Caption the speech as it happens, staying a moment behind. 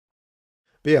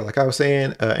But yeah, like I was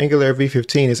saying, Angular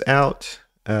v15 is out,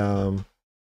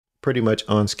 pretty much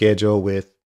on schedule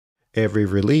with every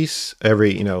release,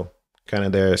 every, kind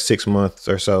of their 6 months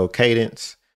or so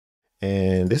cadence.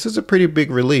 And this is a pretty big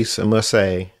release, I must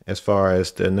say, as far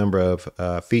as the number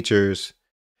of features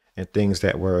and things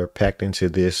that were packed into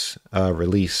this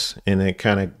release. And it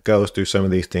kind of goes through some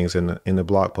of these things in the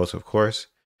blog post, of course,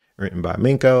 written by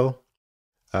Minko.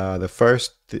 The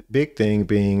first big thing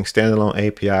being standalone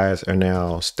APIs are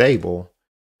now stable.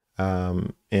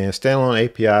 And standalone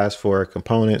APIs for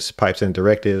components, pipes, and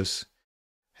directives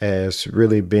has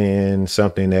really been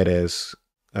something that has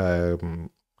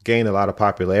gained a lot of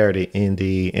popularity in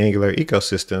the Angular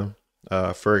ecosystem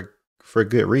for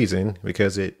good reason,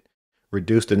 because it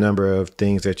reduced the number of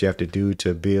things that you have to do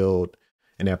to build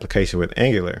an application with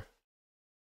Angular.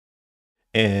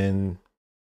 And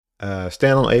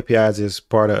standalone APIs is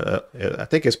part of, I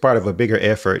think it's part of a bigger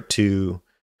effort to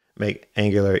make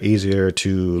Angular easier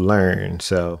to learn.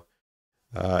 So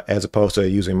as opposed to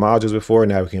using modules before,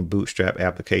 now we can bootstrap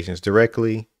applications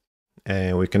directly.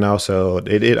 And we can also,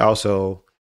 it also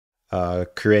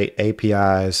create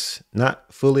APIs,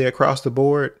 not fully across the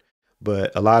board,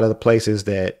 but a lot of the places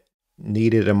that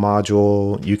needed a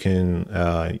module, you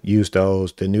can use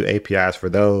those, the new APIs for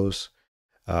those.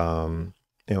 And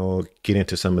we'll get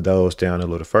into some of those down a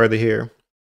little further here.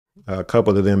 A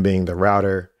couple of them being the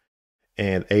router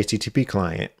and HTTP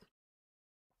client.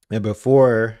 And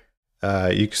before,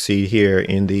 you can see here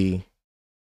in the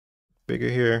bigger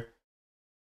here,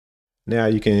 now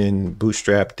you can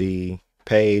bootstrap the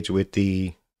page with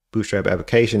the bootstrap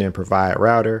application and provide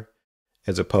router,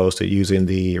 as opposed to using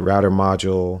the router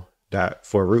module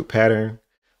for root pattern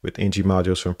with ng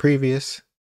modules from previous.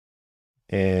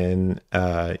 And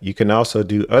you can also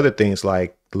do other things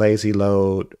like lazy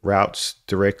load routes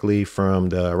directly from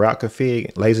the route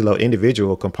config, lazy load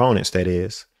individual components, that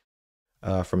is,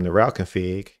 from the route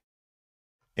config.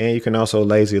 And you can also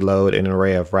lazy load an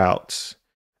array of routes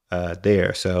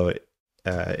there. So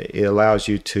it allows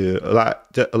you to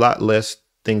a lot less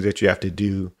things that you have to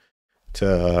do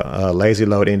to lazy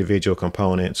load individual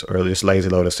components, or just lazy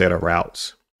load a set of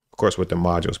routes, of course, with the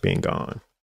modules being gone.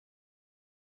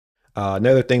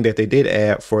 Another thing that they did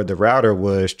add for the router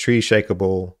was tree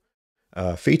shakeable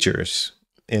features,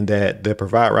 in that the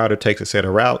provide router takes a set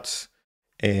of routes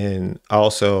and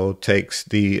also takes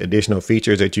the additional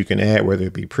features that you can add, whether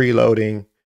it be preloading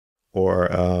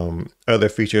or other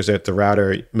features that the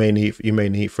router you may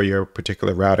need for your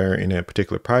particular router in a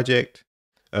particular project.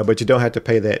 But you don't have to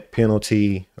pay that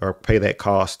penalty or pay that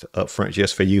cost upfront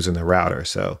just for using the router.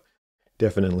 So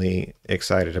definitely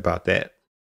excited about that.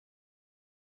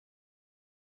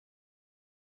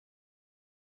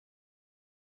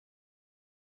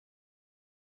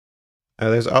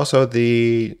 There's also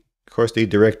of course, the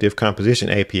directive composition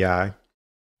API.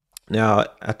 Now,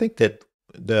 I think that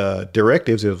the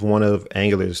directives is one of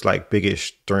Angular's like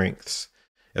biggest strengths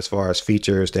as far as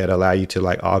features that allow you to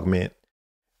like augment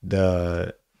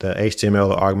the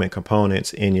HTML or augment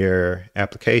components in your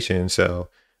application. So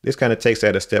this kind of takes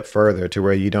that a step further to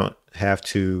where you don't have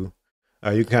to,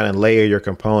 you can kind of layer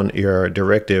your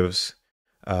directives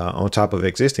on top of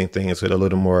existing things with a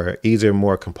little more easier,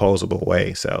 more composable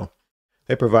way. So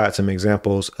they provide some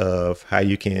examples of how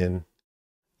you can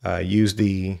use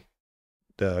the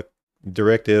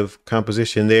directive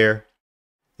composition there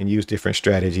and use different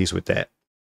strategies with that.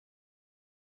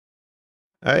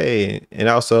 And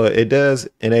also it does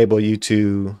enable you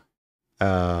to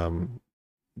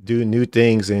do new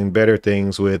things and better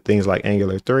things with things like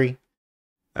Angular 3,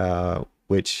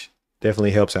 which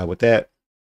definitely helps out with that.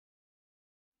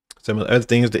 Some of the other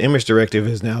things, the image directive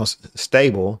is now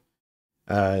stable.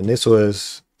 And this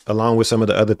was, along with some of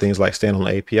the other things like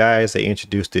standalone APIs, they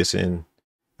introduced this in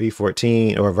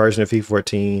v14 or a version of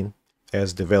v14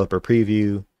 as developer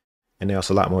preview. And now it's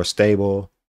a lot more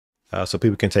stable. So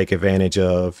people can take advantage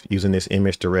of using this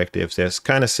image directives. That's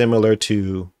kind of similar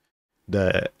to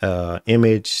the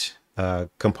image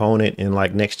component in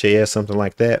like Next.js, something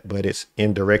like that, but it's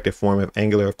in directive form of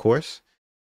Angular, of course.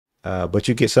 But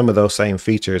you get some of those same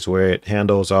features where it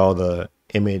handles all the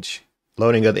image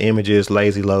loading of the images,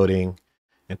 lazy loading,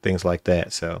 and things like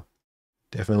that. So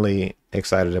definitely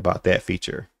excited about that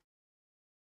feature.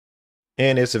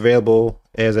 And it's available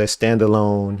as a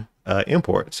standalone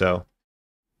import. So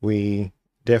we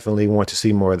definitely want to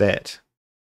see more of that.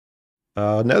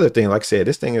 Another thing, like I said,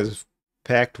 this thing is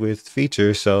packed with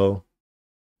features. So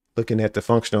looking at the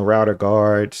functional router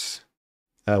guards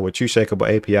with tree shakeable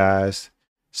APIs,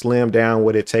 slim down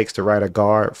what it takes to write a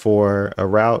guard for a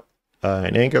route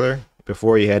in Angular.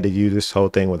 Before, you had to use this whole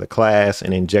thing with a class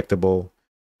and injectable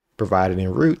provided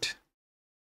in root.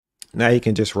 Now you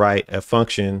can just write a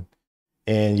function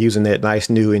and using that nice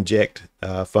new inject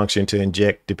function to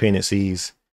inject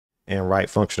dependencies and write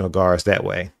functional guards that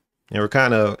way. And we're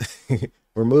kind of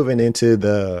we're moving into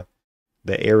the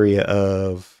area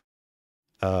of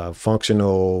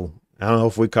functional. I don't know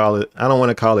if we call it. I don't want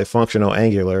to call it functional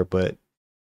Angular, but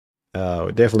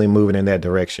we're definitely moving in that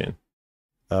direction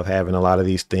of having a lot of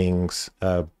these things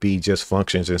be just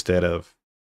functions instead of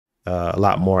a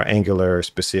lot more Angular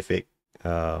specific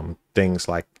things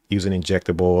like using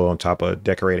injectable on top of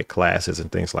decorated classes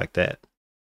and things like that.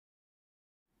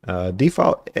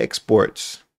 Default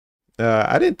exports.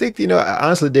 I didn't think, I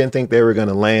honestly didn't think they were going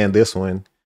to land this one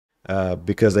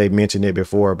because they mentioned it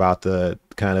before about the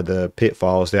kind of the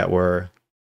pitfalls that were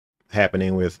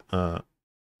happening with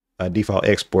default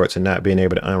exports and not being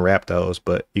able to unwrap those.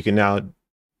 But you can now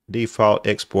default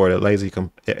export a lazy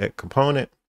component,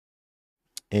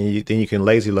 and then you can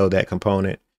lazy load that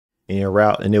component in your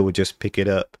route, and it would just pick it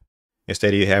up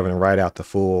instead of you having to write out the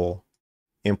full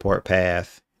import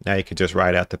path. Now you can just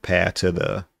write out the path to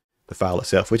the file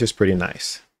itself, which is pretty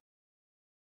nice.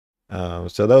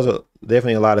 So those are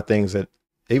definitely a lot of things that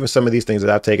even some of these things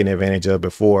that I've taken advantage of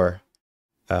before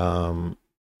that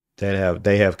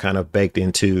they have kind of baked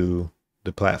into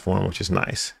the platform, which is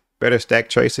nice. Better stack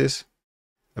traces,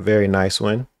 a very nice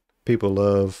one. People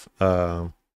love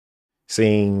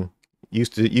seeing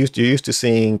used to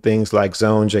seeing things like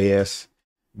Zone.js,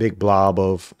 big blob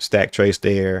of stack trace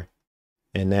there.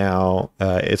 And now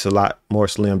it's a lot more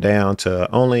slimmed down to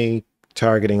only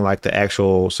targeting like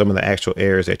some of the actual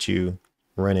errors that you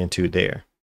run into there.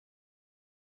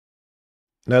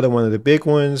 Another one of the big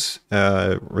ones,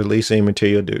 releasing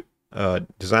material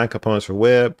design components for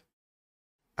web.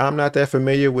 I'm not that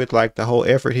familiar with like the whole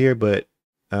effort here, but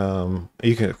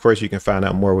you can find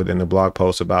out more within the blog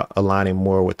post about aligning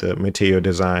more with the material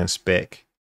design spec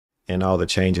and all the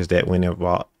changes that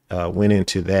went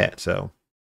into that. So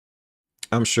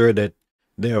I'm sure that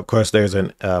there's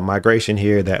a migration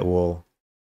here that will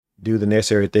do the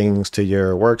necessary things to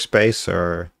your workspace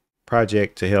or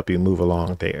project to help you move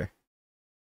along there.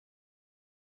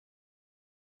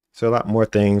 So a lot more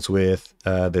things with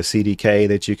the CDK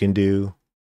that you can do.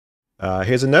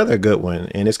 Here's another good one,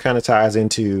 and this kind of ties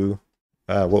into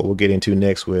what we'll get into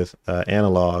next with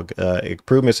analog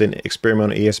improvements in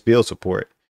experimental ES-Build support.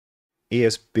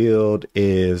 ES-Build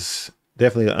is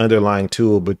definitely an underlying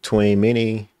tool between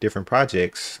many different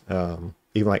projects. Even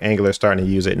like Angular is starting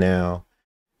to use it now,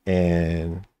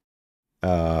 and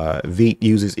Vite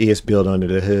uses ES-Build under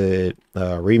the hood.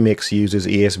 Remix uses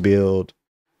ES-Build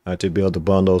to build the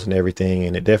bundles and everything,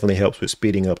 and it definitely helps with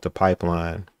speeding up the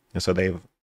pipeline. And so they've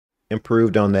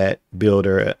improved on that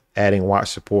builder, adding watch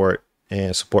support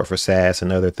and support for SAS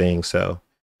and other things. So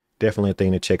definitely a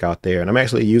thing to check out there. And I'm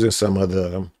actually using some of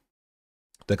the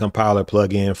compiler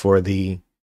plugin for the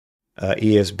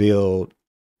ES-Build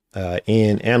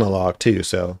in analog too.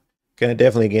 So gonna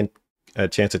definitely get a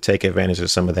chance to take advantage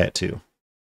of some of that too.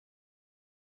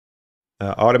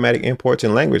 Automatic imports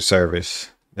and language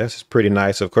service. That's pretty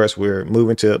nice. Of course, we're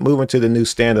moving to the new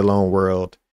standalone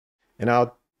world, and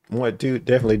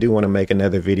definitely do want to make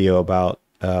another video about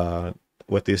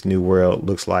what this new world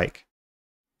looks like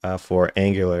for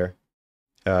Angular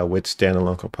with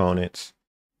standalone components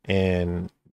and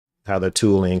how the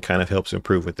tooling kind of helps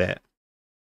improve with that.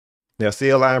 Now,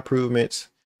 CLI improvements,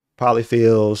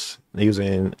 polyfills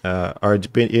using are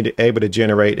being able to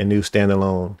generate a new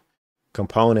standalone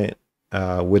component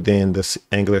within the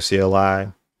Angular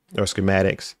CLI or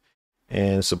schematics,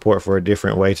 and support for a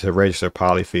different way to register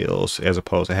polyfills as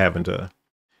opposed to having to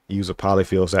use a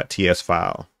polyfills.ts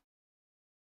file.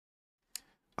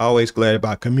 Always glad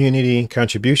about community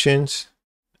contributions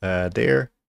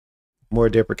there. More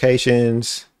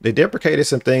deprecations. They deprecated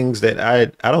some things that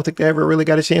I don't think they ever really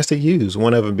got a chance to use.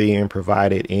 One of them being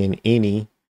provided in any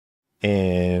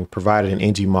and provided in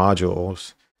ng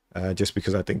modules, just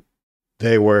because I think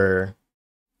they were,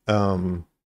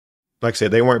 like I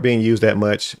said, they weren't being used that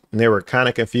much, and they were kind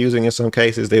of confusing in some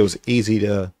cases. It was easy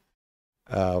to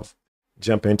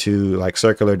jump into like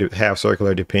circular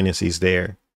dependencies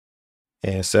there.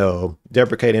 And so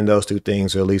deprecating those two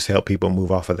things will at least help people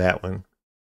move off of that one.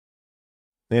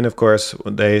 Then, of course,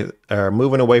 they are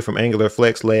moving away from Angular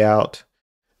Flex layout.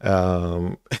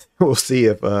 We'll see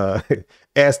if,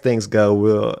 as things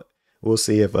go, we'll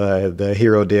see if the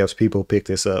Hero Devs people pick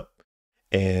this up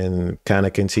and kind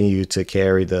of continue to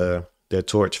carry the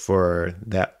torch for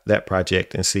that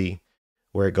project and see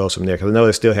where it goes from there. Because I know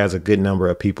it still has a good number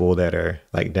of people that are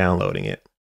like downloading it.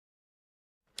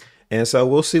 And so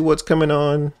we'll see what's coming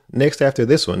on next after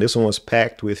this one. This one was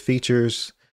packed with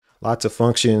features, lots of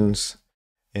functions.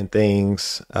 and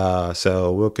things.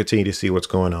 So we'll continue to see what's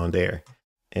going on there.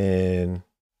 And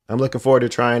I'm looking forward to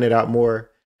trying it out more.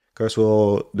 Of course,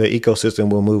 the ecosystem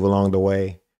will move along the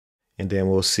way, and then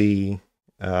we'll see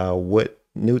what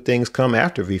new things come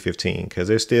after V15, because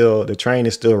the train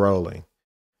is still rolling.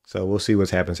 So we'll see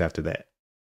what happens after that.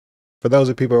 For those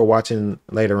of people who are watching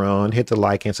later on, hit the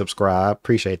like and subscribe.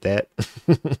 Appreciate that.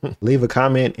 Leave a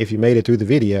comment if you made it through the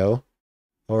video,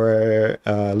 or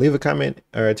leave a comment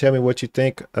or tell me what you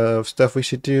think of stuff we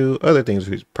should do, other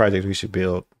things, projects we should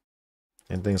build,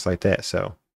 and things like that.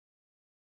 So